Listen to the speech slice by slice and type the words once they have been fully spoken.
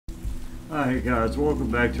Hi guys, welcome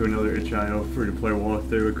back to another itch.io free-to-play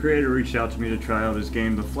walkthrough. A creator reached out to me to try out his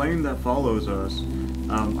game, The Flame That Follows Us.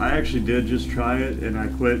 I actually did just try it, and I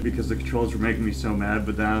quit because the controls were making me so mad,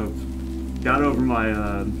 but now I've got over my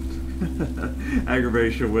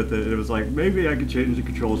aggravation with it. It was like, maybe I could change the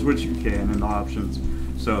controls, which you can in the options.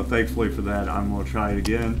 So thankfully for that, I'm going to try it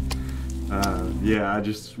again. Yeah, I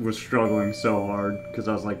just was struggling so hard because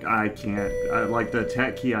I was like, I can't. Like the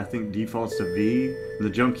attack key, I think defaults to V, and the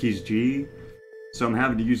jump key's G. So I'm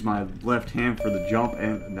having to use my left hand for the jump,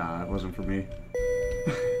 and nah, it wasn't for me.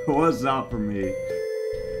 It was not for me.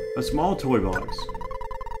 A small toy box.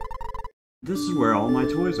 This is where all my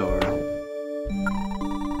toys are.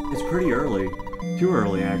 It's pretty early. Too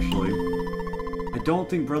early, actually. I don't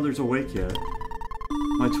think Brother's awake yet.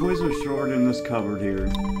 My toys are stored in this cupboard here.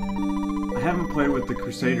 I haven't played with the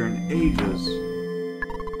Crusader in ages.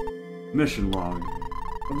 Mission log.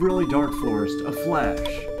 A really dark forest. A flash.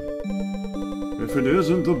 If it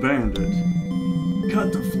isn't the bandit.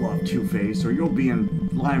 Cut the fluff, Two-Face, or you'll be in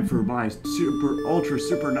line for my ultra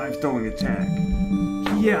super knife throwing attack.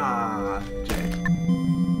 Yeah.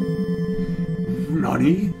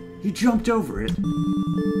 Nani? He jumped over it.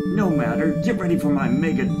 No matter. Get ready for my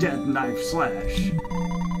mega death knife slash.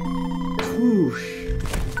 Whoosh.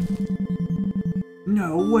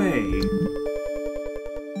 No way!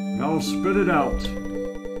 I'll spit it out.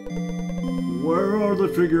 Where are the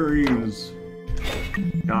figurines?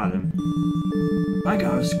 Got him. I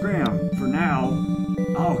gotta scram. For now,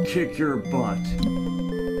 I'll kick your butt. ...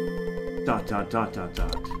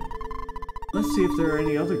 Let's see if there are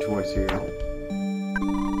any other toys here.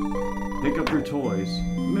 Pick up your toys.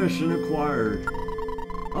 Mission acquired.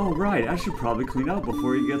 Oh right, I should probably clean up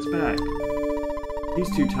before he gets back. He's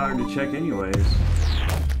too tired to check anyways.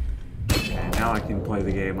 Now I can play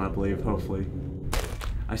the game, I believe, hopefully.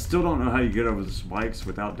 I still don't know how you get over the spikes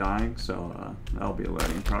without dying, so that'll be a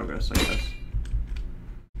learning progress, I guess.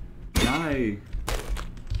 I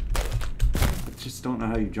just don't know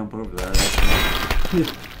how you jump over that.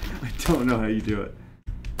 I don't know how you do it.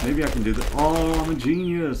 Maybe I can do that. Oh, I'm a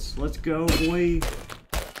genius! Let's go, boy!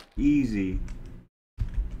 Easy.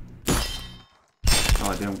 Oh,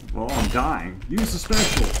 I didn't. Oh, I'm dying. Use the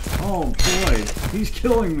special! Oh, boy! He's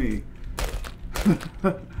killing me!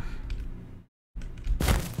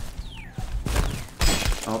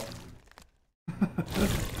 Up.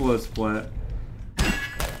 Blood splat.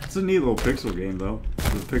 It's a neat little pixel game, though.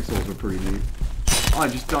 The pixels are pretty neat. Oh, I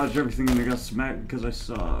just dodged everything and I got smacked because I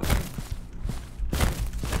suck.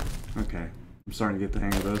 Okay. I'm starting to get the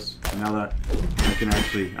hang of this. Now that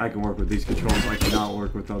I can work with these controls, I cannot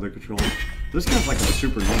work with other controls. This guy's like a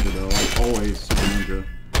super ninja, though. Like, always super ninja.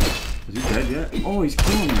 Is he dead yet? Oh, he's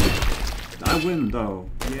killing me! I win, though.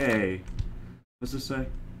 Yay. What's this say?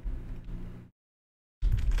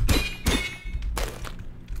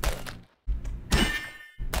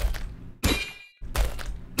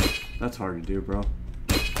 That's hard to do, bro.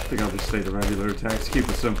 I think I'll just say the regular attacks. Keep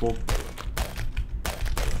it simple.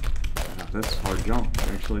 Oh, that's a hard jump,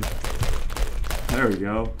 actually. There we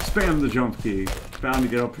go. Spam the jump key. Bound to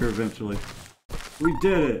get up here eventually. We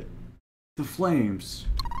did it! The flames.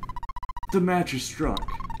 The match is struck.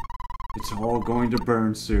 It's all going to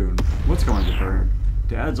burn soon. What's going to burn?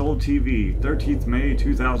 Dad's old TV, 13th May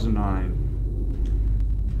 2009.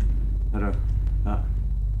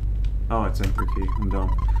 Oh, it's enter key. I'm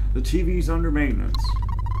dumb. The TV's under maintenance.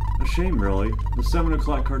 A shame, really. The 7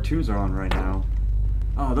 o'clock cartoons are on right now.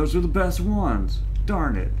 Oh, those are the best ones.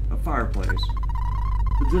 Darn it. A fireplace.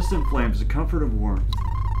 The distant flames, the comfort of warmth.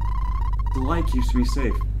 The light keeps me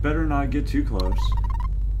safe. Better not get too close.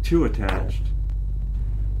 Too attached.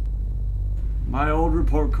 My old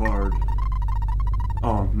report card.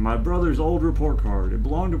 Oh, my brother's old report card. It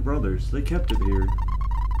belonged to Brothers. They kept it here.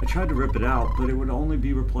 I tried to rip it out, but it would only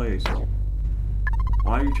be replaced.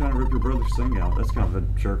 Why are you trying to rip your brother's thing out? That's kind of a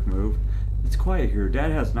jerk move. It's quiet here.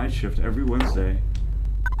 Dad has night shift every Wednesday.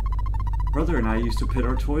 Brother and I used to pit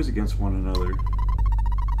our toys against one another.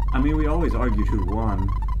 I mean, we always argued who won.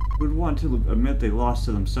 Who'd want to admit they lost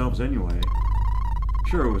to themselves anyway.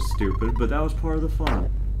 Sure, it was stupid, but that was part of the fun.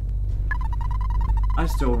 I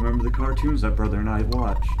still remember the cartoons that Brother and I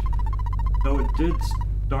watched. Though it did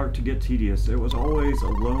start to get tedious, it was always a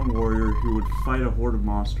lone warrior who would fight a horde of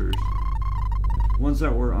monsters. Ones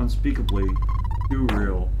that were unspeakably too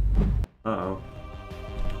real. Uh-oh.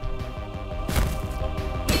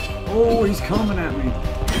 Oh, he's coming at me!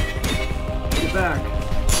 Get back!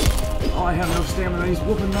 Oh, I have no stamina, he's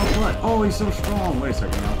whooping my butt! Oh, he's so strong! Wait a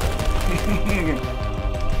second now.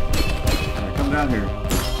 Alright, come down here.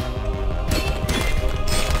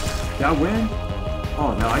 Did I win?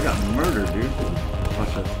 Oh no, I got murdered, dude.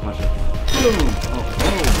 Watch this, watch it. Boom!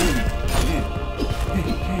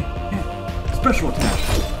 Special attack!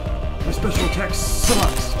 My special attack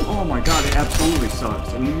sucks! Oh my god, it absolutely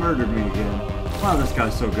sucks. And he murdered me again. Wow, this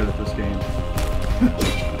guy's so good at this game.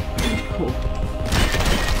 Cool.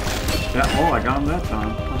 Oh, I got him that time.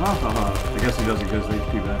 Haha. I guess he doesn't get his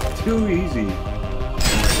HP back. Too easy.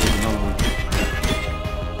 There's another one.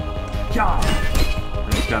 Yeah! I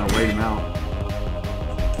just gotta wait him out.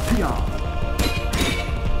 Yeah!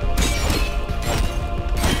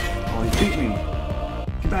 Oh, he beat me.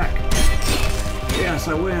 Get back. Yes,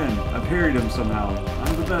 I win. I parried him somehow.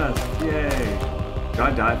 I'm the best. Yay. Do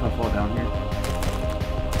I die if I fall down here?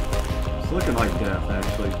 It's looking like death,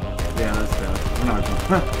 actually. Yeah, that's death. We're not going.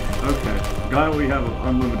 Okay. Glad we have an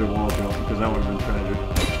unlimited wall jump, because that would have been tragic.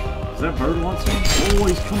 Does that bird want some? Oh,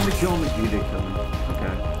 he's coming to kill me. He did kill me.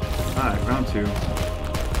 Okay. Alright, round 2.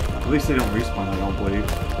 At least they don't respawn, I don't believe.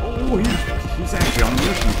 Oh, he's actually on a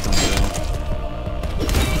mission somehow.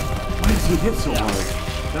 Why does he hit so hard?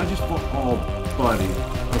 Did I just fall? Oh, buddy.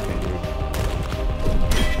 Okay, dude.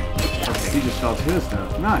 Okay, he just fell to his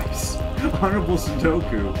death. Nice. Honorable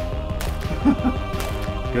Sudoku.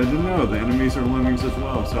 Good to know. The enemies are lemmings as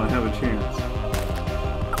well, so I have a chance.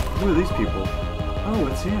 Who are these people? Oh,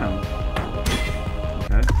 it's him.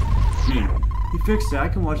 Okay. He fixed it. I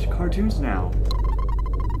can watch cartoons now.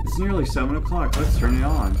 It's nearly 7 o'clock. Let's turn it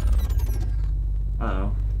on.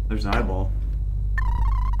 Uh-oh. There's an eyeball.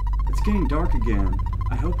 It's getting dark again.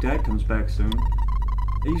 I hope Dad comes back soon.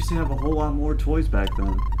 I used to have a whole lot more toys back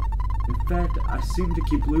then. In fact, I seem to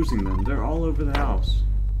keep losing them. They're all over the house.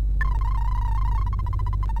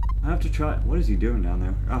 I have to try. What is he doing down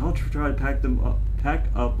there? I'll have to try to pack them up. Try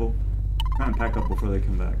and pack up before they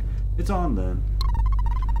come back. It's on then.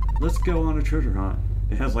 Let's go on a treasure hunt.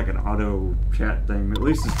 It has like an auto chat thing. At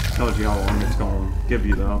least it tells you how long it's going to give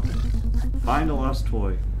you though. Find a lost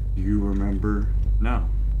toy. Do you remember? No,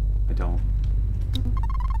 I don't.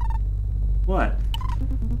 What?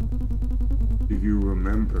 Do you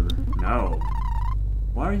remember? No.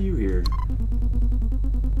 Why are you here?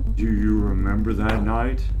 Do you remember that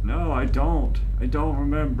night? No, I don't. I don't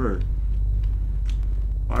remember.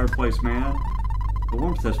 Fireplace man. The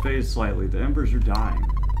warmth has faded slightly. The embers are dying.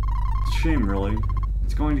 It's a shame, really.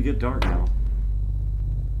 It's going to get dark now.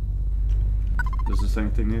 Does this say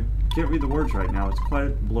anything new? Can't read the words right now. It's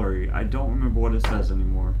quite blurry. I don't remember what it says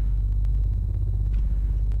anymore.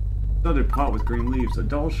 Studded pot with green leaves. A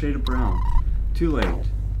dull shade of brown. Too late.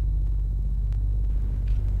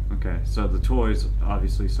 Okay, so the toy's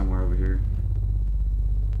obviously somewhere over here.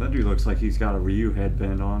 That dude looks like he's got a Ryu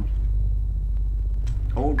headband on.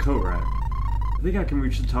 Old coat rack. I think I can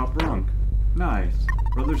reach the top rung. Nice.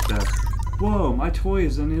 Brother's desk. Whoa, my toy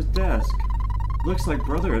is in his desk. Looks like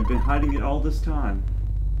Brother had been hiding it all this time.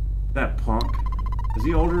 That punk. Is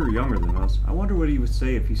he older or younger than us? I wonder what he would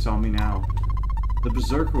say if he saw me now. The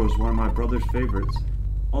Berserker was one of my brother's favorites,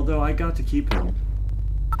 although I got to keep him.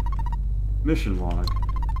 Mission log.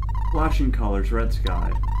 Flashing colors, red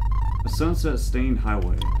sky. A sunset-stained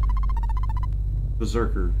highway.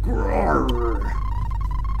 Berserker. Grrr.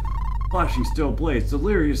 Flashing steel blades,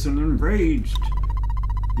 delirious and enraged.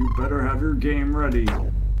 You better have your game ready.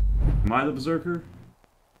 Am I the Berserker?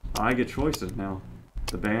 I get choices now.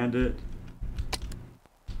 The bandit.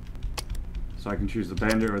 So I can choose the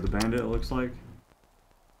bandit or the bandit, it looks like.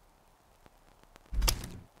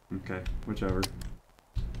 Okay, whichever.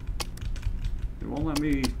 It won't let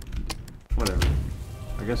me... Whatever.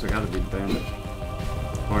 I guess I gotta be the bandit.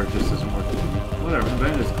 Or it just isn't working for me. Whatever, the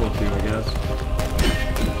bandit's cool too, I guess.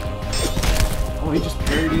 Oh, he just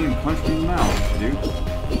parried me and punched me in the mouth, dude.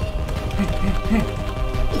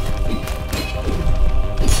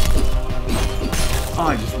 Oh,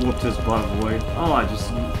 I just whooped his butt, boy. Oh, I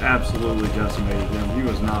just absolutely decimated him. He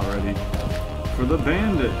was not ready for the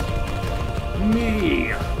bandit.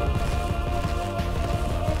 Me!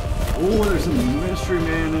 Oh, there's a mystery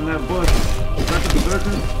man in that bush. Is that the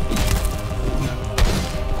Berserker?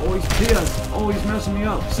 Oh, he's pissed. Oh, he's messing me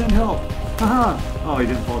up. Send help. Haha. Oh, he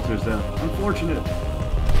didn't fall to his death. Unfortunate.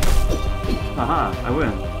 Haha, I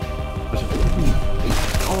win.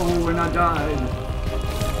 Oh, and I died.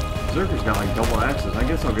 Berserker's got like double axes. I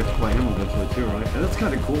guess I'll get to play him eventually too, right? And that's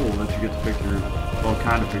kind of cool that you get to pick your, well,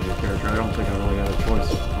 kind of pick your character. I don't think I really had a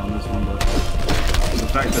choice on this one, but the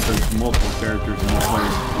fact that there's multiple characters and you play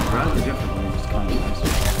rather differently is kind of nice.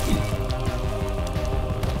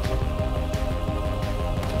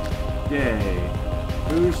 Yay.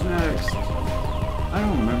 Who's next? I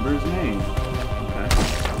don't remember his name. Okay.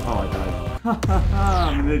 Oh, I died. Ha ha ha,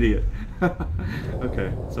 I'm an idiot. Okay,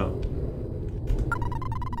 so.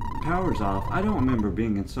 Power's off. I don't remember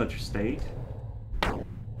being in such a state.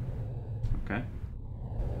 Okay.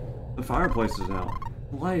 The fireplace is out.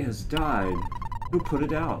 The light has died. Who put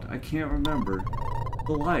it out? I can't remember.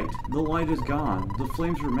 The light is gone. The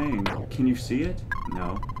flames remain. Can you see it?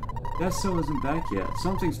 No. Dad still isn't back yet.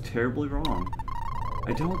 Something's terribly wrong.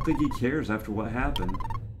 I don't think he cares after what happened.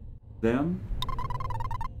 Them?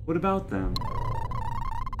 What about them?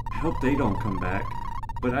 I hope they don't come back,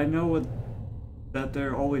 but I know that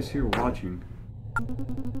they're always here watching.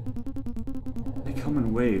 They come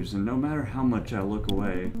in waves, and no matter how much I look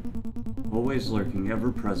away, always lurking,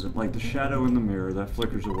 ever present, like the shadow in the mirror that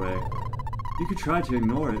flickers away. You could try to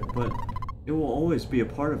ignore it, but it will always be a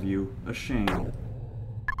part of you, a shame.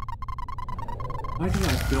 Why do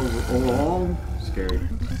I feel all scared?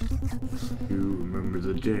 You remember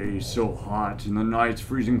the days so hot and the nights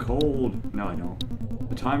freezing cold? No, I don't.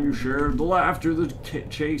 The time you shared, the laughter, the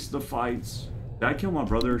chase, the fights. Did I kill my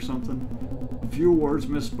brother or something? A few words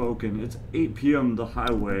misspoken. It's 8 p.m. the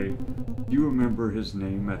highway. Do you remember his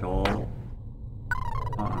name at all?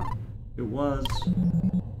 It was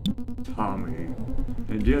Tommy.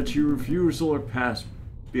 And yet you refuse to look past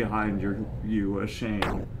behind you, a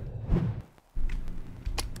shame.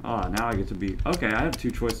 Ah, now I get to be... Okay, I have 2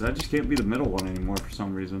 choices. I just can't be the middle one anymore for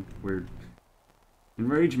some reason. Weird.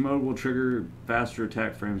 Enrage mode will trigger faster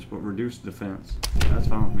attack frames, but reduce defense. That's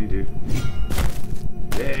fine with me, dude.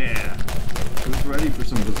 Yeah! Who's ready for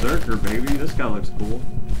some Berserker, baby? This guy looks cool.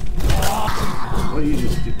 What did he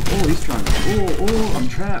just do? Oh, he's trying to... Oh, I'm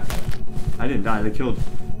trapped. I didn't die, they killed...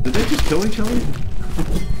 Did they just kill each other?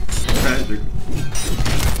 Tragic.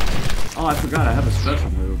 Oh, I forgot I have a special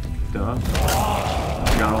move. Duh. I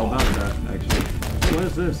forgot all about that, actually. What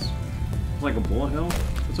is this? It's like a bullet hell?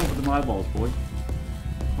 What's up with the eyeballs, boy?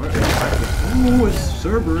 Where is it? Ooh, it's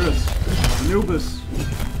Cerberus! Anubis!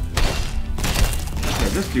 Okay,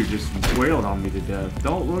 this dude just wailed on me to death.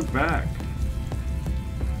 Don't look back!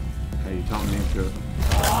 Hey, you taught me into it.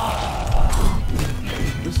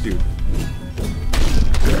 This dude.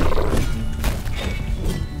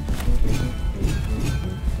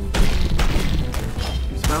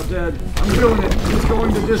 He's about dead. I'm doing it. He's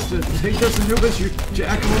going the distance. Take this, Anubis, you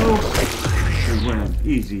jackalope. We win.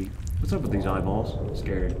 Easy. What's up with these eyeballs?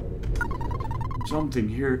 Scary. Something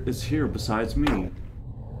here is here besides me.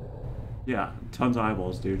 Yeah, tons of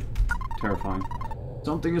eyeballs, dude. Terrifying.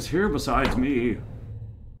 Something is here besides me.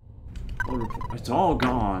 It's all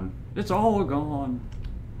gone. It's all gone.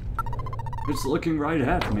 It's looking right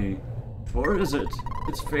at me. Or is it?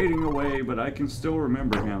 It's fading away, but I can still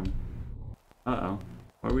remember him. Uh-oh.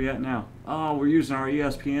 Where are we at now? Oh, we're using our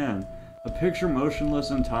ESPN. A picture motionless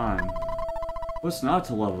in time. What's not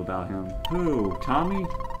to love about him? Who? Tommy?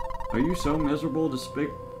 Are you so miserable to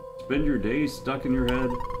spend your days stuck in your head?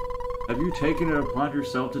 Have you taken it upon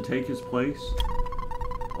yourself to take his place?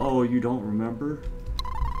 Oh, you don't remember?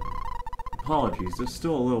 Apologies, it's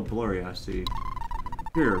still a little blurry, I see.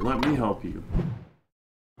 Here, let me help you.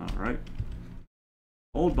 Alright.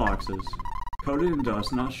 Old boxes. Coated in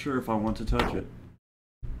dust, not sure if I want to touch it.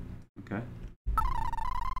 Okay.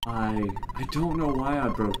 I don't know why I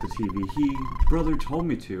broke the TV. Brother told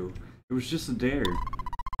me to. It was just a dare.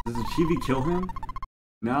 Did the TV kill him?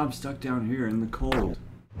 Now I'm stuck down here in the cold.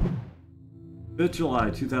 5th July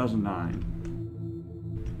 2009.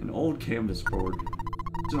 An old canvas board.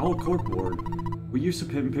 It's an old corkboard. We used to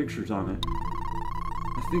pin pictures on it.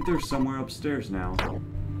 I think they're somewhere upstairs now.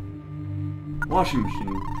 Washing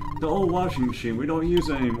machine. The old washing machine. We don't use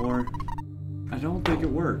it anymore. I don't think it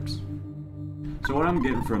works. So what I'm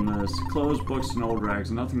getting from this, clothes, books, and old rags,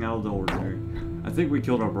 nothing out of the ordinary. I think we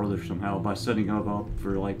killed our brother somehow by setting him up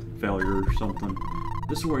for, like, failure or something.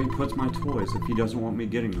 This is where he puts my toys if he doesn't want me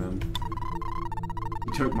getting them.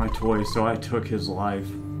 He took my toys, so I took his life.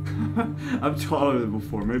 I've taught him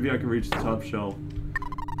before. Maybe I can reach the top shelf.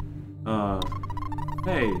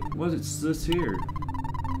 Hey, what is this here?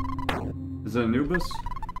 Is it Anubis?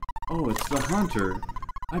 Oh, it's the hunter.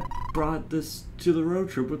 I brought this to the road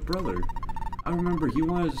trip with brother. I remember he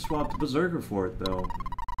wanted to swap the Berserker for it, though.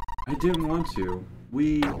 I didn't want to.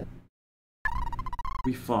 We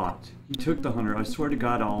fought. He took the hunter. I swear to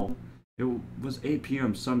God, it was 8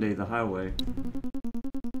 p.m. Sunday, the highway.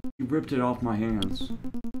 He ripped it off my hands.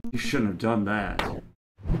 He shouldn't have done that.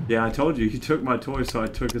 Yeah, I told you, he took my toy, so I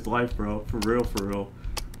took his life, bro. For real, for real.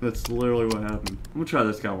 That's literally what happened. I'm gonna try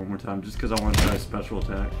this guy one more time, just because I want to try a special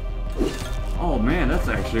attack. Oh man, that's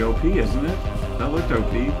actually OP, isn't it? That looked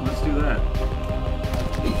OP. Let's do that.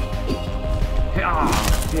 Yeah,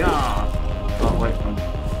 yeah. Oh wait,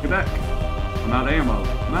 get back. I'm out of ammo.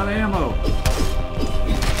 I'm out of ammo.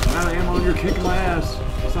 I'm out of ammo and you're kicking my ass.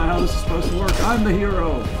 That's not how this is supposed to work. I'm the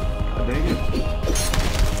hero. God dang it.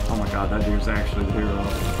 Oh my god, that dude's actually the hero.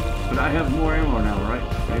 But I have more ammo now, right?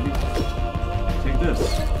 Maybe? Take this,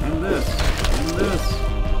 and this, and this.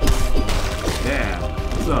 Yeah,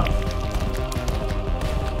 what's up?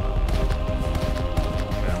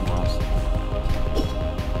 Okay, I'm lost.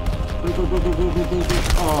 Boop, boop, boop, boop, boop, boop, boop, boop.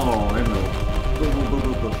 Oh, ammo. Boop, boop, boop,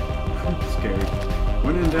 boop, boop. Scary.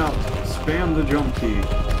 When in doubt, spam the jump key.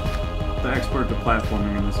 The expert to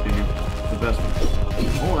platforming in this game. The best one.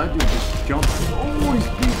 Oh, that dude just jumped. Oh, he's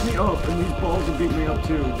beat me up, and these balls will beat me up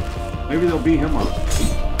too. Maybe they'll beat him up.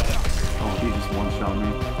 Oh, he just one-shot me.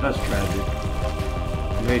 That's tragic.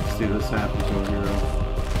 I hate to see this happen to a hero.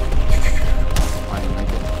 I didn't make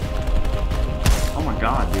it. Oh my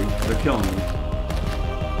god, dude. They're killing me.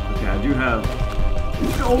 Okay, I do have...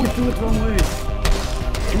 Oh, he threw it the wrong way.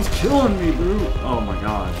 He's killing me, bro. Oh my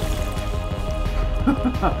god.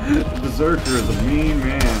 The Berserker is a mean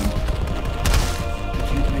man. I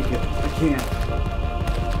can't make it. I can't.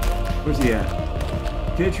 Where's he at?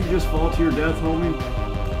 Can't you just fall to your death, homie?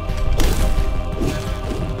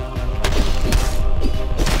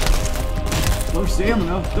 No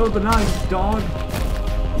stamina. Throw the knife, dog.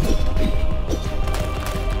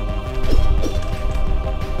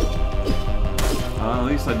 At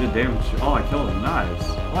least I did damage. Oh, I killed him.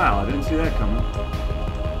 Nice. Wow, I didn't see that coming.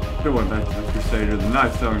 Could have went back to the Crusader. The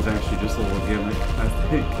knife throwing is actually just a little gimmick, I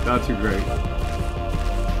think. Not too great.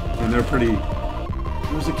 And they're pretty...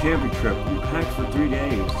 It was a camping trip. We packed for 3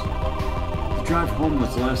 days. The drive home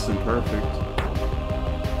was less than perfect.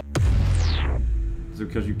 Is it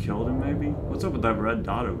because you killed him, maybe? What's up with that red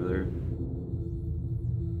dot over there?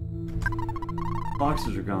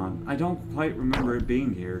 Boxes are gone. I don't quite remember it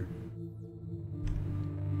being here.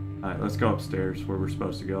 Alright, let's go upstairs where we're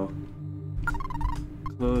supposed to go.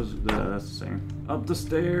 Close the... that's the same. Up the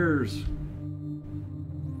stairs!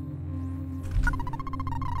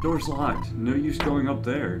 Door's locked. No use going up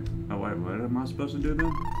there. Oh wait, what am I supposed to do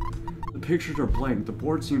then? The pictures are blank. The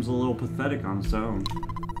board seems a little pathetic on its own.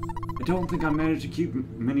 I don't think I managed to keep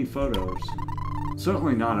many photos.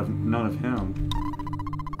 Certainly none of him.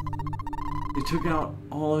 They took out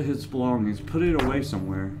all of his belongings, put it away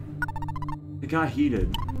somewhere. It got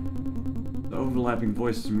heated. The overlapping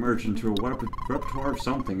voices merged into a repertoire of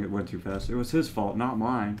something. It went too fast. It was his fault, not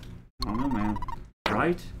mine. I don't know, man.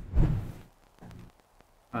 Right?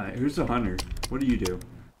 Alright, who's the hunter? What do you do?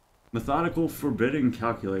 Methodical, forbidding,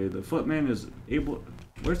 calculated. The footman is able...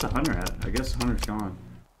 Where's the hunter at? I guess the hunter's gone.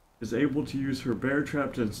 Is able to use her bear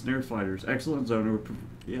traps and snare fighters. Excellent zoner.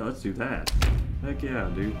 Yeah, let's do that. Heck yeah,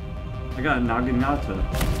 dude. I got a Naginata.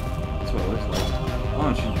 That's what it looks like. Oh,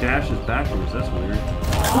 and she dashes backwards. That's weird.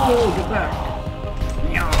 Oh, get back!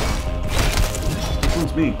 Yeah. Which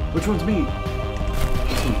one's me? Which one's me?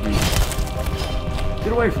 This one's me.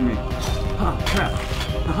 Get away from me! Ha! Crap!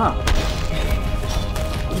 Aha!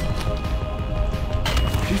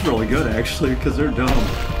 She's really good, actually, because they're dumb.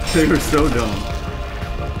 They were so dumb.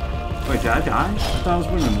 Wait, did I die? I thought I was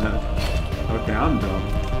winning that. Okay, I'm dumb.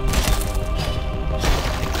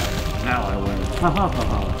 Now I win. Ha ha ha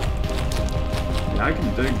ha. Yeah, I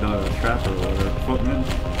can dig the trap or whatever. Footman,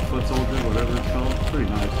 foot soldier, whatever it's called. It's pretty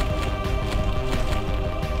nice.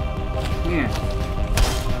 Yeah.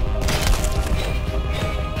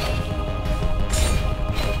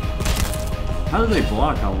 How do they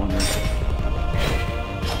block, I wonder?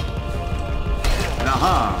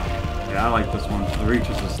 Aha! Yeah, I like this one. The reach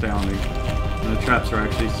is astounding. And the traps are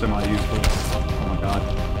actually semi-useful. Oh my god.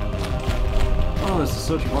 Oh, this is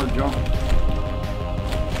such a hard jump.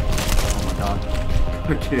 Oh my god.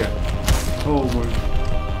 I can't. Oh my...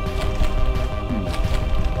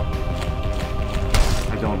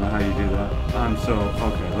 I don't know how you do that. I'm so...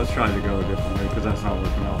 Okay, let's try to go a different way, because that's not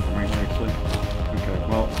working out for me, actually. Okay,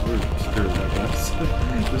 well, we're screwed, I guess.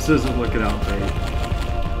 This isn't looking out great.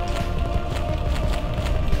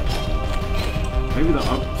 Maybe the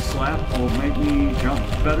up slap will make me jump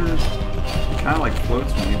better. It kind of like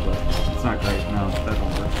floats me, but it's not great. No, that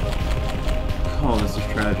don't work. Oh, this is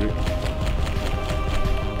tragic.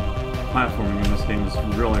 Platforming in this game is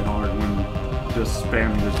really hard when just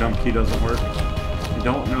spamming the jump key doesn't work. I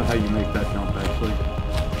don't know how you make that jump, actually.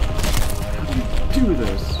 How do you do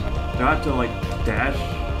this? Do I have to, like, dash?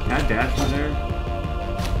 Can I dash me there?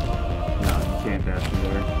 No, you can't dash me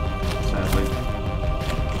there, sadly.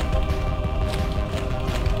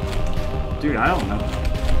 Dude, I don't know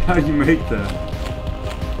how you make that.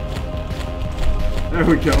 There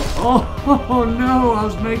we go. Oh no, I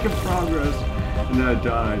was making progress. And then I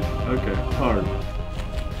died. Okay, hard.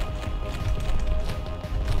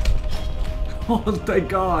 Oh, thank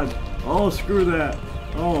God. Oh, screw that.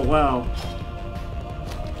 Oh, wow.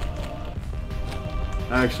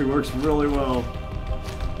 That actually works really well.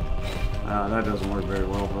 That doesn't work very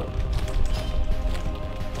well, but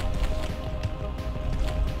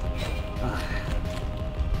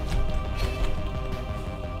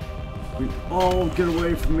Oh, get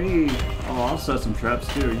away from me. Oh, I'll set some traps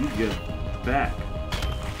too. You get back.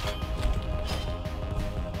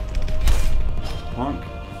 Punk.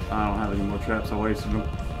 I don't have any more traps. I wasted them.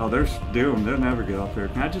 Oh, they're doomed. They'll never get up here.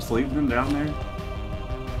 Can I just leave them down there?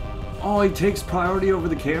 Oh, he takes priority over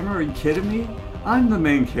the camera? Are you kidding me? I'm the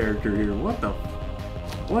main character here. What the...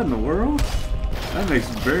 What in the world? That makes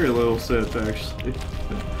very little sense, actually.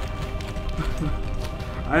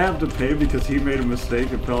 I have to pay because he made a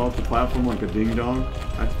mistake and fell off the platform like a ding-dong?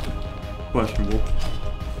 That's questionable.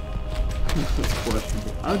 That's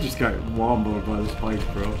questionable. I just got womboed by the spikes,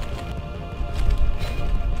 bro.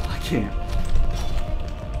 I can't.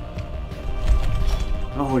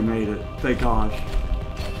 Oh, we made it. Thank gosh.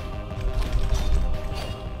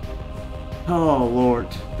 Oh, Lord.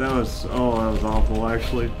 That was awful,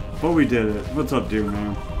 actually. But we did it. What's up, dude,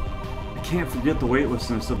 man? I can't forget the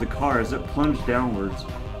weightlessness of the car as it plunged downwards.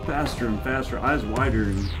 Faster and faster, eyes wider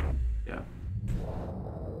and... yeah.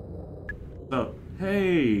 What's up?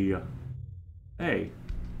 Hey! Hey.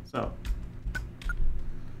 What's up?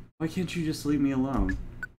 Why can't you just leave me alone?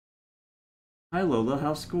 Hi, Lola.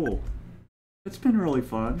 How's school? It's been really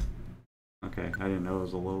fun. Okay, I didn't know it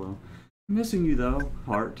was a Lolo. Missing you, though,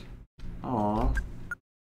 heart. Aw.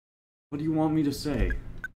 What do you want me to say?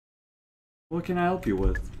 What can I help you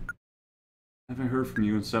with? I haven't heard from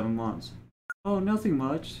you in 7 months. Oh, nothing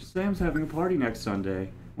much. Sam's having a party next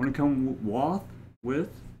Sunday. Wanna come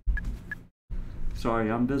with?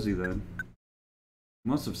 Sorry, I'm busy then.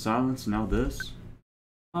 Months of silence, now this?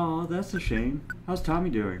 Aw, that's a shame. How's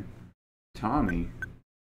Tommy doing? Tommy?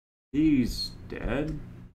 He's dead?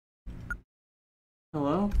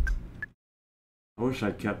 Hello? I wish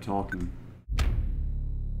I'd kept talking.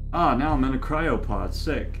 Ah, now I'm in a cryopod,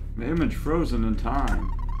 sick. The image frozen in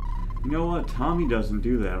time. You know what? Tommy doesn't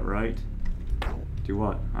do that, right? Do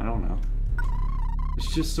what? I don't know.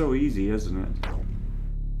 It's just so easy, isn't it?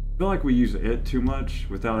 I feel like we use it too much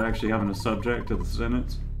without actually having a subject to the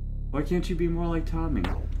sentence. Why can't you be more like Tommy?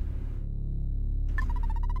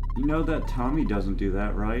 You know that Tommy doesn't do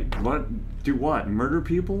that, right? What? Do what? Murder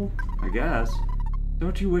people? I guess.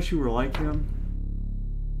 Don't you wish you were like him?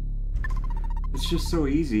 It's just so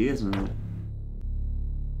easy, isn't it?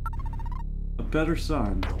 A better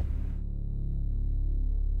son.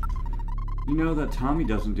 You know that Tommy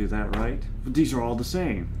doesn't do that, right? But these are all the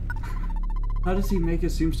same. How does he make it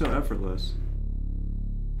seem so effortless?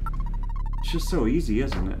 It's just so easy,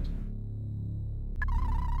 isn't it?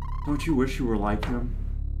 Don't you wish you were like him?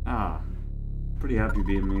 Ah, pretty happy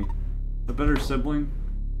being me. A better sibling?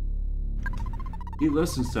 He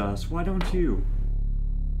listens to us, why don't you?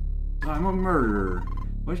 I'm a murderer.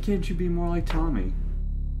 Why can't you be more like Tommy?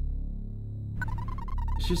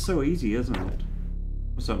 It's just so easy, isn't it?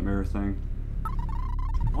 What's up, mirror thing?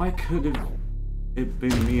 Why could it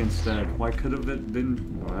been me instead? Why could have it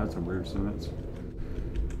been... oh, that's a weird sentence.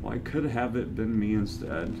 Why could have it been me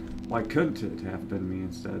instead? Why couldn't it have been me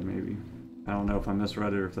instead, maybe? I don't know if I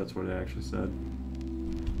misread it or if that's what it actually said.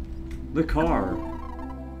 The car.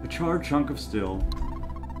 A charred chunk of steel.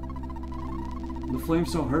 The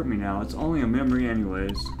flames don't hurt me now. It's only a memory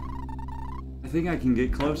anyways. I think I can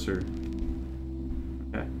get closer.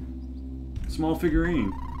 Okay. Small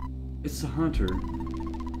figurine. It's the hunter.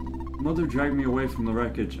 Mother dragged me away from the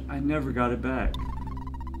wreckage. I never got it back.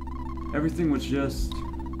 Everything was just...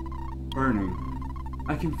 burning.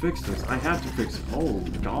 I can fix this. I have to fix it. Oh,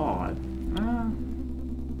 God.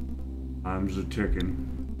 Time's a ticking.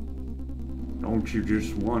 Don't you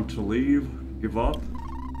just want to leave? Give up?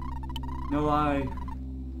 No, I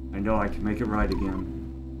know I can make it right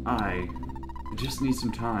again. I just need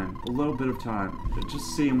some time. A little bit of time.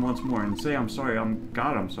 Just see him once more and say I'm sorry.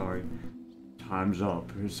 I'm sorry. Time's up.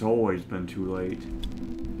 It's always been too late.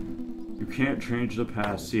 You can't change the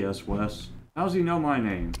past, C.S. West. How's he know my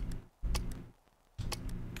name?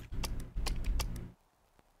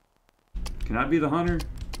 Can I be the hunter?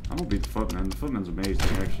 I'm gonna be the footman. The footman's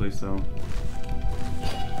amazing, actually, so...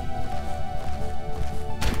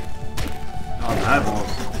 oh, the eyeballs.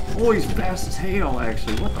 Oh, he's fast as hell,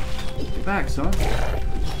 actually. What the... get back, son.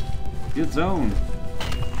 Get zoned.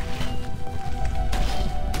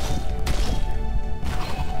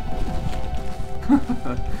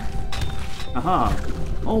 Aha.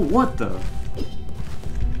 Oh, what the...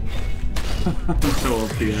 I'm so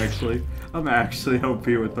OP, actually. I'm actually OP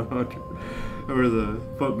with the hunter. Or the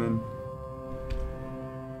footman.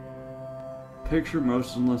 Picture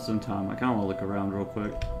motionless in time. I kinda wanna look around real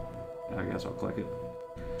quick. I guess I'll click it.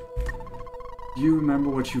 Do you remember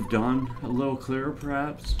what you've done? A little clearer,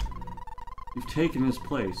 perhaps? You've taken his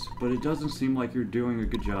place, but it doesn't seem like you're doing a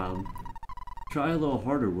good job. Try a little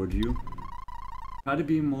harder, would you? Try to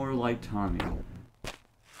be more like Tommy.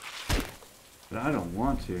 But I don't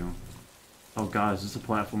want to. Oh god, is this a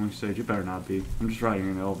platforming stage? It better not be. I'm just riding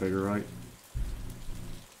an elevator, right?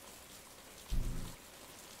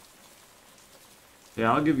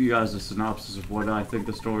 Yeah, I'll give you guys a synopsis of what I think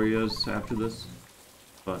the story is after this.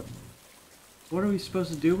 But what are we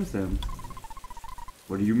supposed to do with him?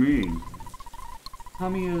 What do you mean?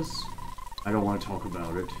 Tommy is... I don't want to talk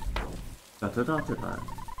about it.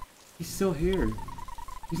 He's still here.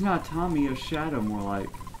 He's not Tommy, a shadow more like.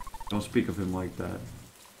 Don't speak of him like that.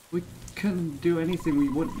 We couldn't do anything we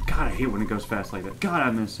wouldn't... God, I hate when it goes fast like that. God, I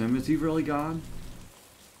miss him. Is he really gone?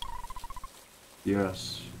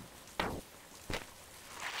 Yes.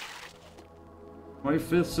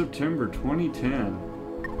 25th September 2010.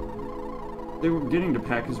 They were beginning to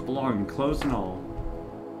pack his belongings, clothes and all.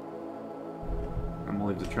 I'm gonna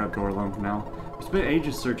leave the trapdoor alone for now. We spent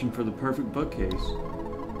ages searching for the perfect bookcase.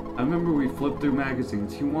 I remember we flipped through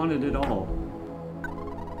magazines. He wanted it all.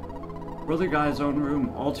 Brother got his own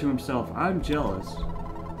room, all to himself. I'm jealous.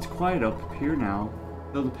 It's quiet up here now,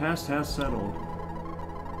 though the past has settled.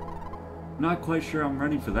 Not quite sure I'm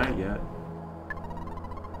ready for that yet.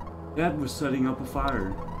 Dad was setting up a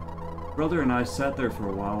fire. Brother and I sat there for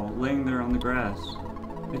a while, laying there on the grass.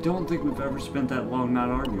 I don't think we've ever spent that long not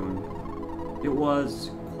arguing. It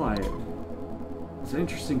was quiet. It's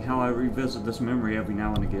interesting how I revisit this memory every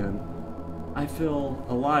now and again. I feel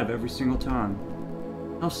alive every single time.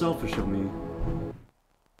 How selfish of me.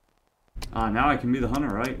 Ah, now I can be the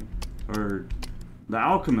hunter, right? Or the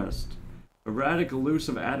alchemist. Erratic,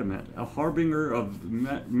 elusive adamant. A harbinger of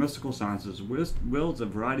mystical sciences. Wields a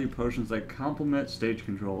variety of potions that complement stage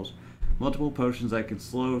controls. Multiple potions that can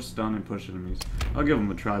slow, stun, and push enemies. I'll give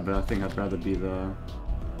him a try, but I think I'd rather be the...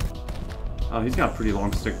 Oh, he's got a pretty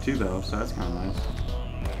long stick too, though, so that's kind of nice.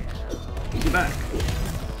 Get back!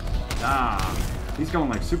 Ah! He's going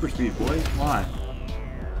like super speed, boy. Why?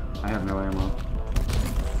 I have no ammo.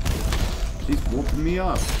 He's whooping me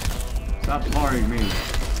up. Stop parrying me.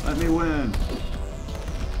 Let me win.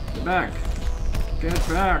 Get back. Get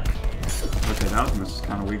back. Okay, the alchemist is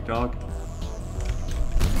kind of weak, dog.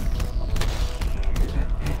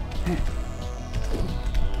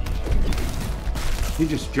 He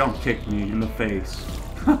just jump kicked me in the face.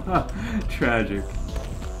 Tragic.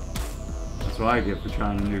 That's what I get for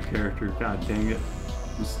trying a new character. God dang it.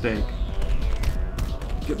 Mistake.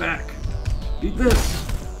 Get back. Eat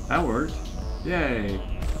this. That worked. Yay.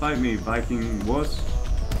 Fight me, Viking wuss.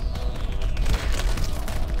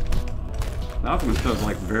 The alchemist does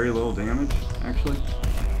like very little damage, actually.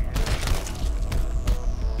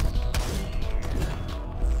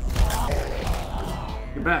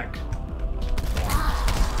 Get back.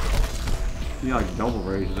 He like double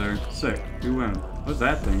rage there. Sick. We win. What's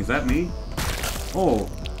that thing? Is that me? Oh.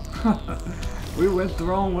 We went the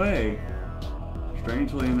wrong way.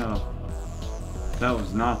 Strangely enough. That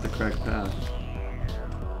was not the correct path.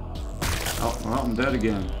 Oh, well, I'm dead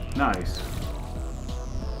again. Nice.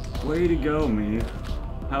 Way to go, me.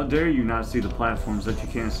 How dare you not see the platforms that you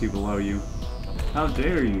can't see below you? How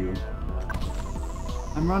dare you?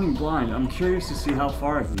 I'm running blind. I'm curious to see how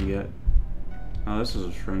far I can get. Oh, this is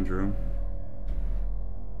a strange room.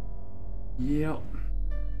 Yep.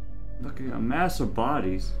 Look at a mass of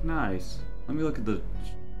bodies. Nice. Let me look at the...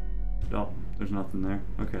 Oh, there's nothing there.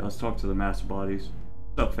 Okay, let's talk to the mass of bodies.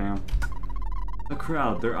 What's up, fam? A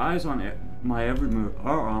crowd. Their eyes on my every move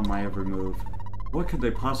are on my every move. What could they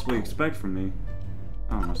possibly expect from me?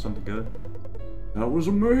 I don't know, something good. That was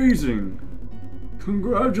amazing!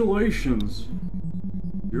 Congratulations!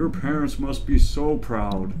 Your parents must be so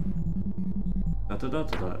proud.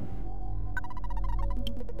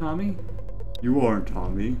 Tommy? You aren't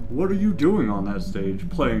Tommy. What are you doing on that stage?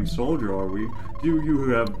 Playing soldier, are we? Do you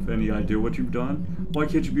have any idea what you've done? Why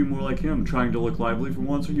can't you be more like him, trying to look lively for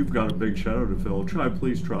once? You've got a big shadow to fill. Try,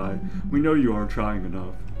 please try. We know you aren't trying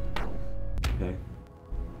enough. Okay.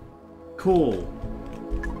 Cool.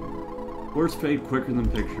 Words fade quicker than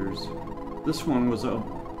pictures. This one was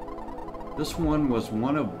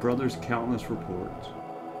one of Brother's countless reports.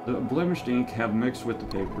 The blemished ink have mixed with the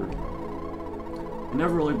paper. I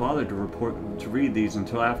never really bothered to read these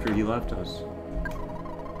until after he left us.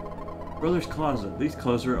 Brother's closet. These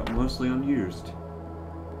clothes are mostly unused.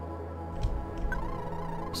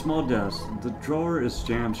 Small desk. The drawer is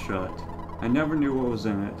jammed shut. I never knew what was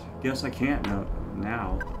in it. Guess I can't know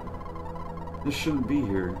now. This shouldn't be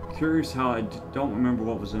here. Curious how I don't remember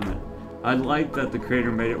what was in it. I like that the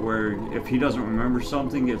creator made it where if he doesn't remember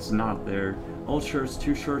something, it's not there. Old shirts,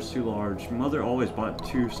 2 shirts too large. Mother always bought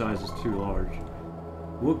 2 sizes too large.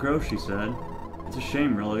 We'll grow, she said. It's a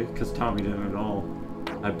shame, really, because Tommy didn't at all.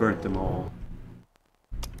 I burnt them all.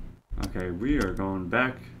 Okay, we are going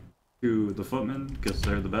back to the footmen because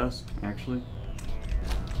they're the best, actually.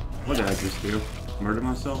 What did I just do? Murder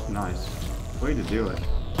myself? Nice. Way to do it.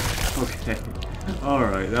 Okay.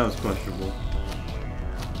 Alright, that was questionable.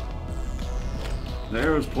 The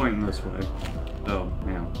arrow's pointing this way. Oh,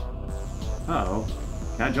 man. Uh-oh.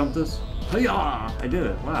 Can I jump this? Hi-yah! I did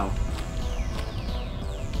it. Wow.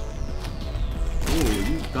 Ooh,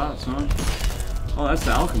 you got it, son. Oh, that's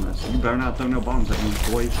the alchemist. You better not throw no bombs at me,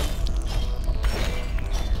 boy.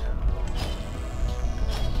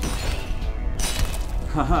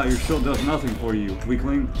 Haha, your shield does nothing for you,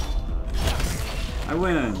 weakling. I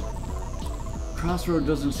win. Crossroad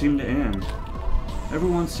doesn't seem to end.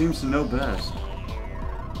 Everyone seems to know best.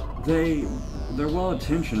 They're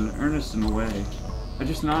well-intentioned, earnest in a way. I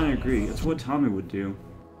just nod and agree. It's what Tommy would do.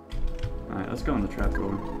 Alright, let's go in the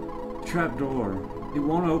trapdoor. Trapdoor. It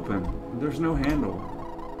won't open. There's no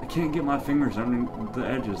handle. I can't get my fingers under the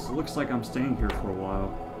edges. It looks like I'm staying here for a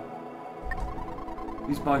while.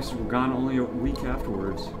 These boxes were gone only a week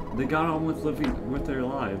afterwards. They got on with living with their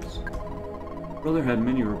lives. Brother had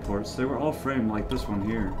many reports. They were all framed like this one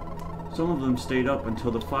here. Some of them stayed up until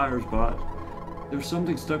the fires brought. There was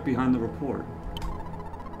something stuck behind the report.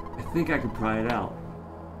 I think I could pry it out.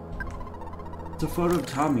 It's a photo of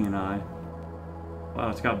Tommy and I. Wow,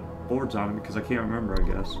 it's got boards on it because I can't remember, I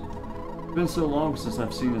guess. It's been so long since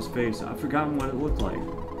I've seen his face, I've forgotten what it looked like.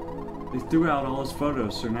 They threw out all his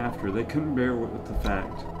photos soon after. They couldn't bear with the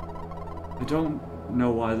fact. I don't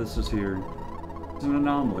know why this is here. It's an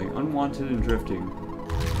anomaly, unwanted and drifting.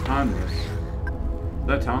 Timeless. Is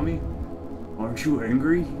that Tommy? Aren't you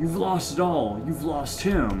angry? You've lost it all. You've lost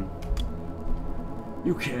him.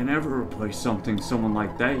 You can't ever replace someone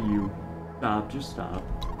like that, you. Stop, just stop.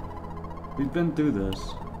 We've been through this.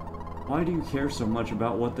 Why do you care so much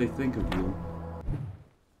about what they think of you?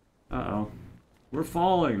 Uh-oh. We're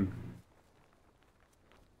falling.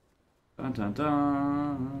 Dun dun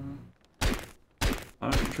dun. Why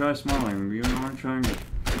don't you try smiling? You aren't trying to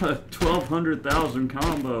 1,200,000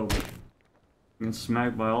 combo. And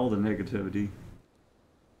smacked by all the negativity.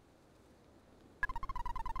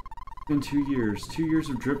 It's been 2 years. 2 years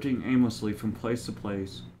of drifting aimlessly from place to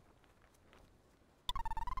place.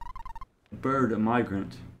 A bird, a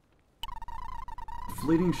migrant. A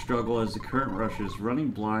fleeting struggle as the current rushes, running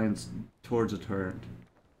blinds towards a torrent.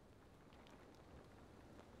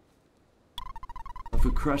 Of a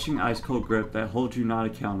crushing ice-cold grip that holds you not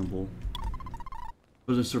accountable.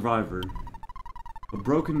 But a survivor. A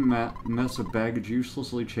broken mess of baggage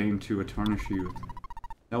uselessly chained to a tarnished youth.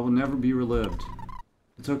 That will never be relived.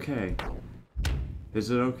 It's okay. Is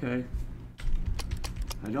it okay?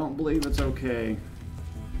 I don't believe it's okay.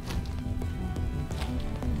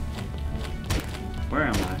 Where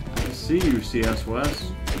am I? I see you, CS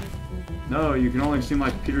West. No, you can only see my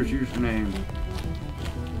computer's username.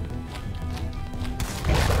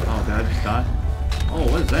 Oh, did I just die? Oh,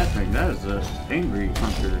 what is that thing? That is an angry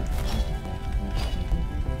hunter.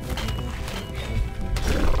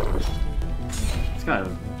 It's got a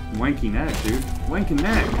wanky neck, dude. Wanking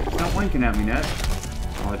neck! Stop wanking at me, neck.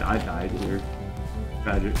 Oh, I died here.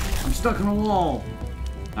 Tragic. I'm stuck on a wall!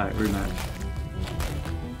 Alright, rematch.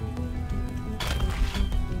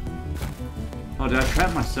 Oh, did I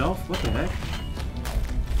trap myself? What the heck?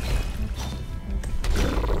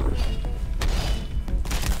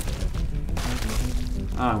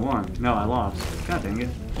 Ah, I won. No, I lost. God dang it.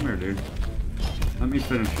 Come here, dude. Let me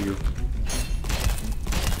finish you.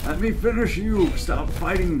 Let me finish you! Stop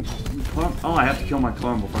fighting, you punk! Oh, I have to kill my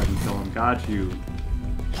clone before I can kill him. Got you.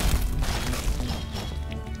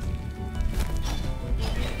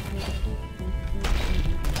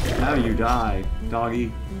 Now you die,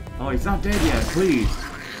 doggy. Oh, he's not dead yet, please.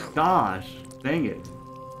 Gosh, dang it.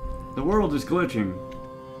 The world is glitching.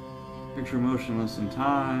 Picture motionless in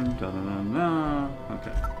time. Da-da-da-da.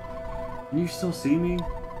 Okay. Can you still see me?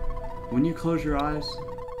 When you close your eyes,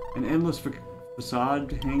 an endless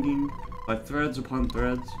facade hanging by threads upon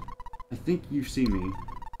threads. I think you see me.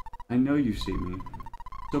 I know you see me.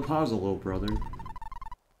 So pause a little, brother.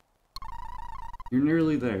 You're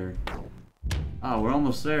nearly there. Ah, we're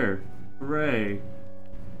almost there. Hooray.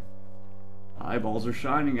 Eyeballs are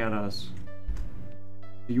shining at us.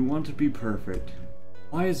 You want to be perfect.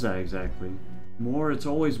 Why is that exactly? More, it's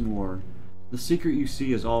always more. The secret you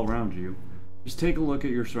see is all around you. Just take a look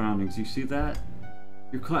at your surroundings. You see that?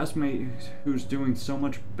 Your classmate who's doing so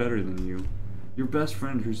much better than you. Your best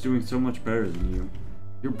friend who's doing so much better than you.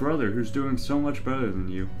 Your brother who's doing so much better than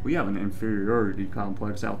you. We have an inferiority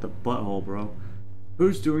complex out the butthole, bro.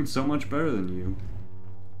 Who's doing so much better than you?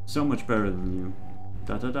 So much better than you. ...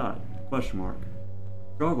 Question mark.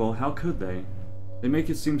 Struggle, how could they? They make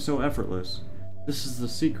it seem so effortless. This is the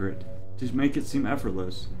secret. To make it seem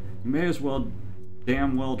effortless. You may as well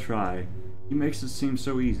damn well try. He makes it seem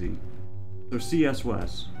so easy. So C.S.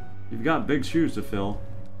 West, you've got big shoes to fill.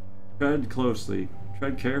 Tread closely.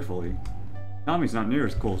 Tread carefully. Tommy's not near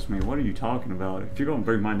as cool as me. What are you talking about? If you're going to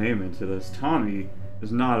bring my name into this, Tommy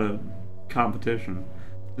is not a competition.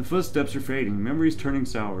 The footsteps are fading. Memories turning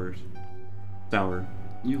sour.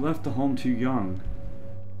 You left the home too young.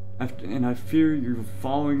 And I fear you've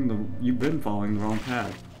been following the wrong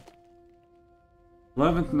path.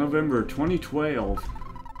 11th November 2012. ...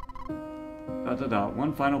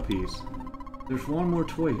 One final piece. There's one more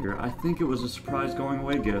toy here. I think it was a surprise going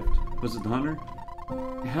away gift. Was it the hunter?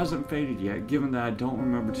 It hasn't faded yet, given that I don't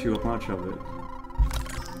remember too much of it.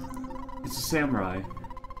 It's a samurai.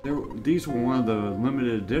 These were one of the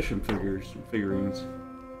limited edition figurines.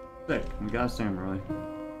 Sick, we got a samurai.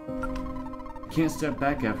 I can't step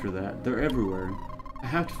back after that. They're everywhere. I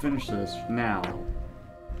have to finish this, now.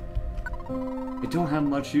 I don't have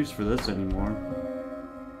much use for this anymore.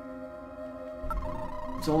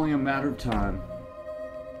 It's only a matter of time.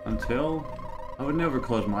 Until... I would never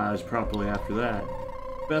close my eyes properly after that.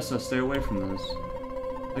 Best I stay away from this.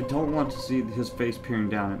 I don't want to see his face peering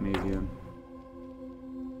down at me again.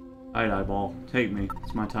 Alright, eyeball. Take me.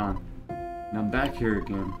 It's my time. And I'm back here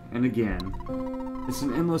again. And again. It's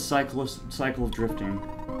an endless cycle of drifting.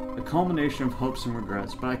 A culmination of hopes and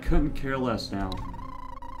regrets, but I couldn't care less now.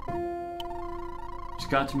 Just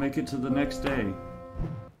got to make it to the next day.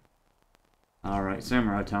 Alright,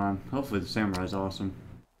 samurai time. Hopefully the samurai's awesome.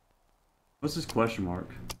 What's this question mark?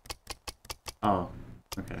 Oh,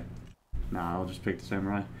 okay. Nah, I'll just pick the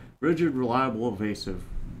samurai. Rigid, reliable, evasive.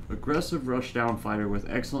 Aggressive rushdown fighter with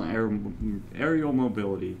excellent aerial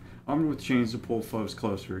mobility. Armed with chains to pull foes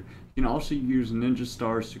closer. You can also use ninja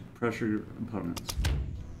stars to pressure opponents.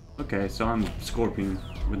 Okay, so I'm Scorpion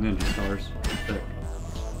with ninja stars. Sick.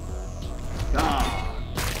 Ah!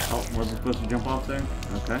 Oh, wasn't supposed to jump off there?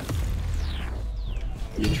 Okay.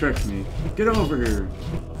 You tricked me. Get over here!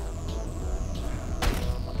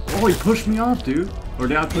 Oh, he pushed me off, dude! Or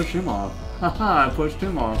did I push him off? Haha, I pushed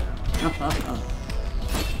him off.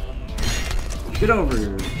 Get over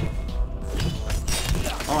here!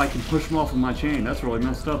 Oh, I can push him off with my chain. That's really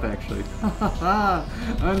messed up, actually. Haha!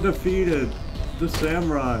 Undefeated! The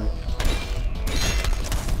samurai!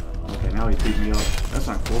 Okay, now he's beating me up. That's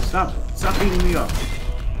not cool. Stop it! Stop beating me up!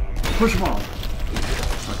 Push him off!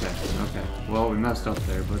 Okay. Well, we messed up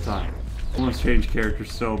there, but it's alright. I want to change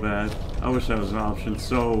characters so bad. I wish that was an option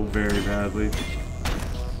so very badly.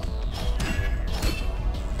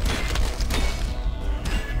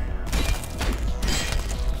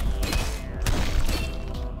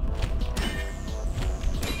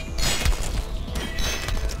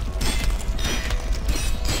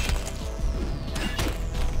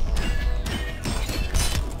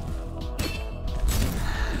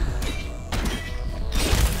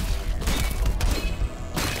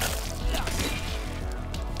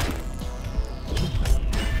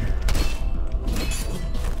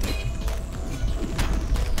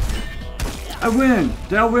 I win!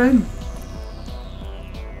 Did I win?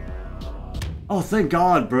 Oh, thank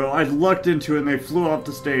God, bro. I lucked into it and they flew off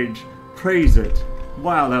the stage. Praise it.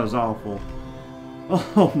 Wow, that was awful.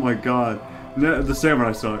 Oh my God. The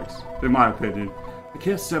samurai sucks, in my opinion. I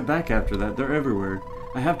can't step back after that. They're everywhere.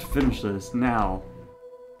 I have to finish this, now.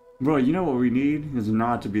 Bro, you know what we need? Is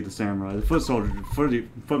not to be the samurai. The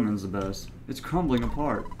footman's the best. It's crumbling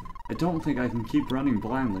apart. I don't think I can keep running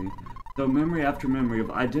blindly. Though memory after memory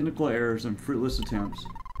of identical errors and fruitless attempts,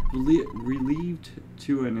 relieved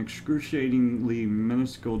to an excruciatingly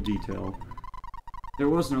minuscule detail. There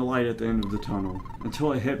was no light at the end of the tunnel,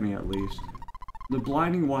 until it hit me at least. The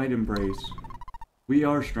blinding white embrace. We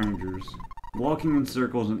are strangers, walking in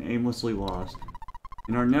circles and aimlessly lost,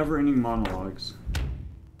 in our never-ending monologues.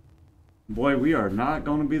 Boy, we are not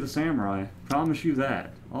going to be the samurai. Promise you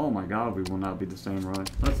that. Oh my God, we will not be the samurai.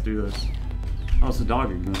 Let's do this. Oh, it's a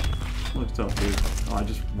dog again. What's up, dude? Oh, I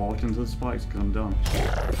just walked into the spikes because I'm dumb.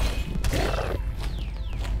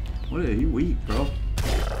 What is he weak, bro?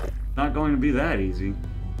 Not going to be that easy.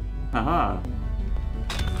 Haha.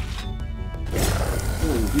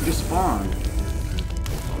 Oh, he just spawned.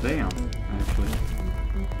 Damn, actually.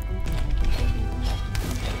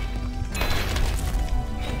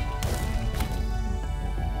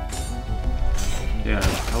 Yeah,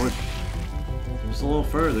 I wish just a little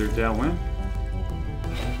further. Did I win?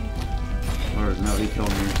 Or no, he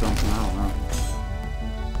killed me or something, I don't know.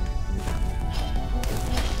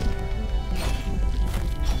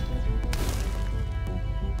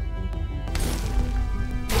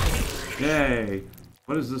 Yay!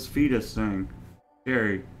 What is this fetus thing?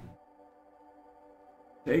 Scary.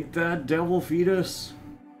 Take that, devil fetus.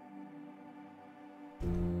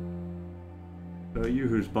 So you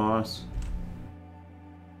who's boss?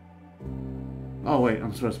 Oh wait,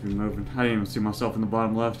 I'm supposed to be moving. I didn't even see myself in the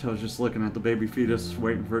bottom left. I was just looking at the baby fetus,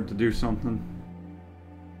 waiting for it to do something.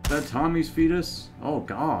 Is that Tommy's fetus? Oh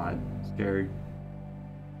god. Scary.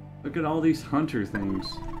 Look at all these hunter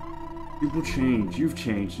things. People change, you've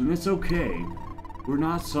changed, and it's okay. We're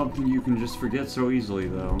not something you can just forget so easily,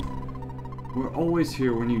 though. We're always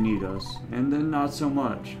here when you need us, and then not so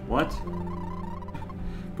much. What?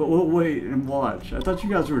 But we'll wait and watch. I thought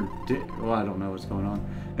you guys were well, I don't know what's going on.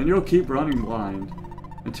 And you'll keep running blind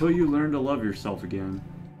until you learn to love yourself again.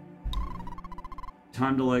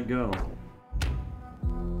 Time to let go.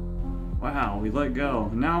 Wow, we let go.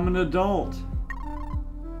 Now I'm an adult.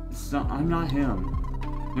 I'm not him.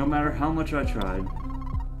 No matter how much I tried.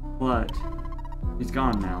 But he's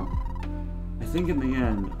gone now. I think in the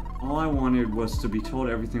end, all I wanted was to be told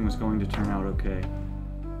everything was going to turn out okay.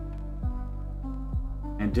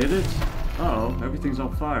 And did it? Uh-oh, everything's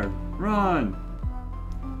on fire. Run!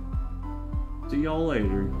 See y'all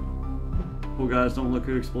later. Cool guys, don't look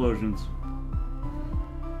at explosions.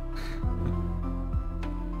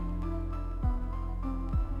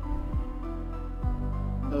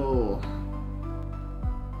 Oh.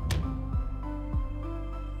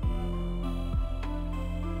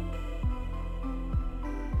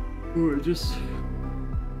 Ooh, it's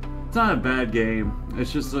not a bad game.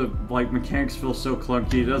 It's just like mechanics feel so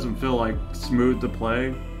clunky. It doesn't feel like smooth to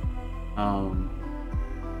play.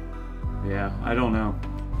 Yeah, I don't know.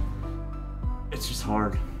 It's just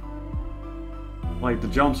hard. Like the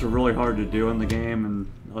jumps are really hard to do in the game and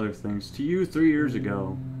other things. To you 3 years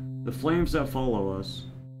ago, the flames that follow us.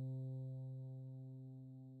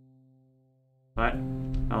 What?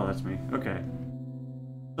 Oh, that's me. Okay.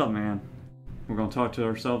 What's up, man? We're gonna talk to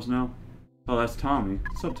ourselves now? Oh, that's Tommy.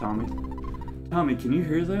 What's up, Tommy? Tommy, can you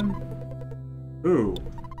hear them? Who?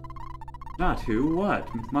 Not who, what?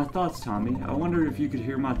 My thoughts, Tommy. I wondered if you could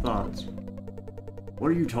hear my thoughts. What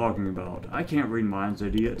are you talking about? I can't read minds,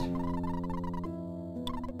 idiot.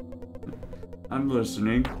 I'm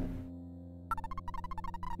listening.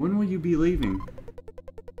 When will you be leaving?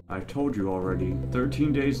 I've told you already.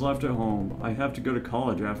 13 days left at home. I have to go to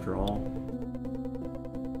college after all.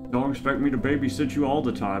 Don't expect me to babysit you all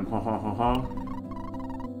the time, ha ha ha ha.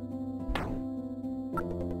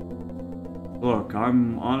 Look,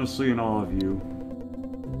 I'm honestly in awe of you.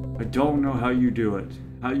 I don't know how you do it,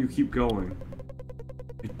 how you keep going.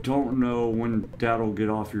 I don't know when Dad'll get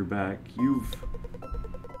off your back. You've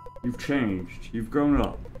changed, you've grown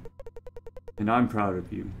up. And I'm proud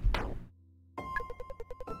of you.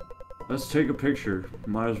 Let's take a picture.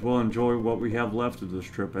 Might as well enjoy what we have left of this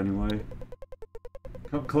trip anyway.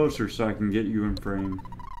 Come closer so I can get you in frame.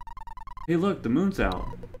 Hey look, the moon's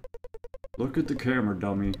out. Look at the camera,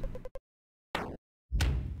 dummy.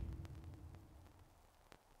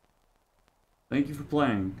 Thank you for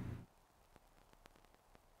playing.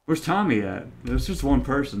 Where's Tommy at? There's just one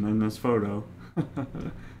person in this photo.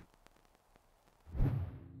 The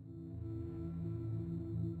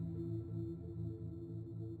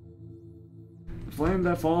flame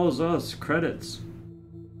that follows us. Credits.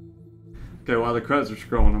 Okay, while the credits are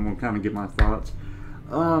scrolling, I'm gonna kind of get my thoughts.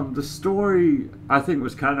 The story, I think,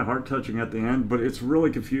 was kind of heart-touching at the end, but it's really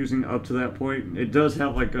confusing up to that point. It does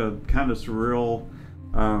have like a kind of surreal,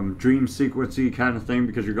 dream sequency kind of thing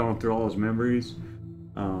because you're going through all his memories.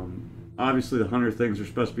 Obviously, the hunter things are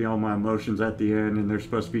supposed to be all my emotions at the end, and they're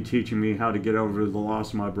supposed to be teaching me how to get over the loss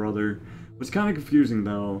of my brother. What's kind of confusing,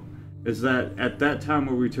 though, is that at that time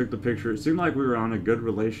where we took the picture, it seemed like we were on a good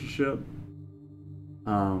relationship.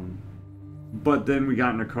 But then we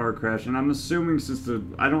got in a car crash, and I'm assuming since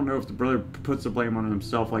I don't know if the brother puts the blame on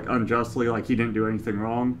himself, like unjustly, like he didn't do anything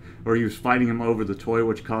wrong, or he was fighting him over the toy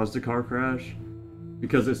which caused the car crash.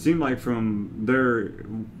 Because it seemed like from there,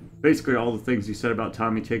 basically all the things he said about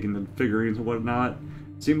Tommy taking the figurines and whatnot,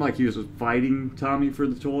 it seemed like he was fighting Tommy for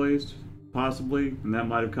the toys, possibly, and that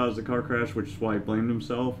might have caused the car crash, which is why he blamed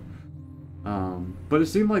himself. But it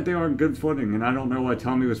seemed like they were on good footing, and I don't know why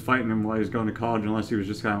Tommy was fighting him while he was going to college unless he was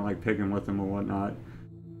just kind of like picking with him or whatnot.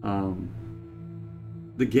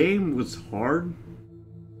 The game was hard.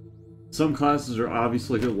 Some classes are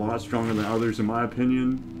obviously a lot stronger than others in my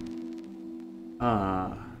opinion.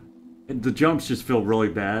 The jumps just feel really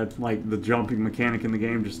bad. Like the jumping mechanic in the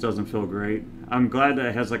game just doesn't feel great. I'm glad that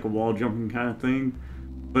it has like a wall jumping kind of thing,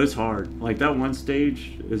 but it's hard. Like that one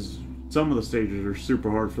stage is... Some of the stages are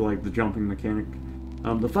super hard for like the jumping mechanic.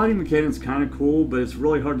 The fighting mechanic's kind of cool, but it's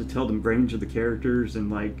really hard to tell the range of the characters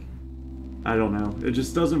and like I don't know. It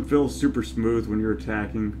just doesn't feel super smooth when you're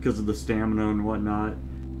attacking because of the stamina and whatnot.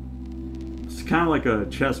 It's kind of like a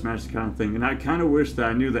chess match kind of thing, and I kind of wish that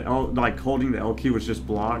I knew that like holding the L key was just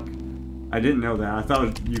block. I didn't know that. I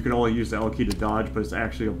thought you could only use the L key to dodge, but it's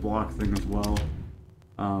actually a block thing as well.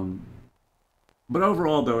 But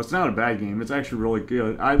overall, though, it's not a bad game. It's actually really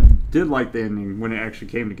good. I did like the ending when it actually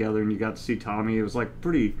came together and you got to see Tommy. It was like a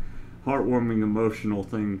pretty heartwarming, emotional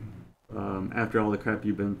thing after all the crap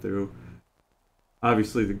you've been through.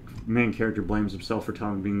 Obviously, the main character blames himself for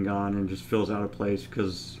Tommy being gone and just feels out of place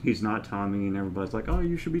because he's not Tommy, and everybody's like, oh,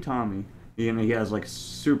 you should be Tommy. And he has like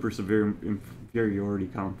super severe inferiority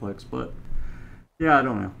complex, but yeah, I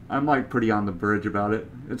don't know. I'm like pretty on the bridge about it.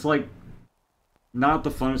 It's like not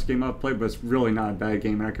the funnest game I've played, but it's really not a bad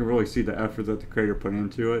game, and I can really see the effort that the creator put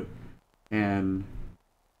into it. And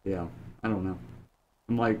yeah, I don't know.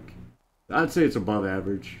 I'm like, I'd say it's above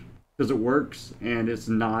average because it works and it's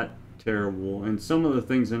not terrible. And some of the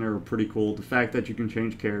things in it are pretty cool. The fact that you can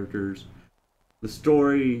change characters, the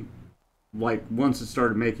story, like once it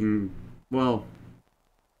started making, well,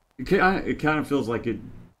 it kind of feels like it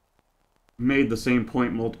made the same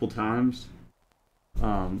point multiple times.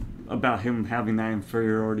 About him having that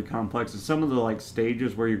inferiority complex, and some of the like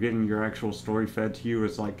stages where you're getting your actual story fed to you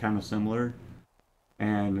is like kind of similar,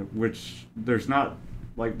 and which there's not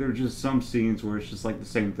like there's just some scenes where it's just like the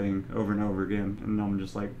same thing over and over again, and I'm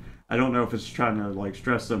just like I don't know if it's trying to like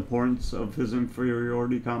stress the importance of his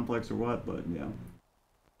inferiority complex or what, but yeah.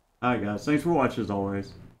 Alright guys, thanks for watching as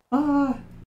always. Bye.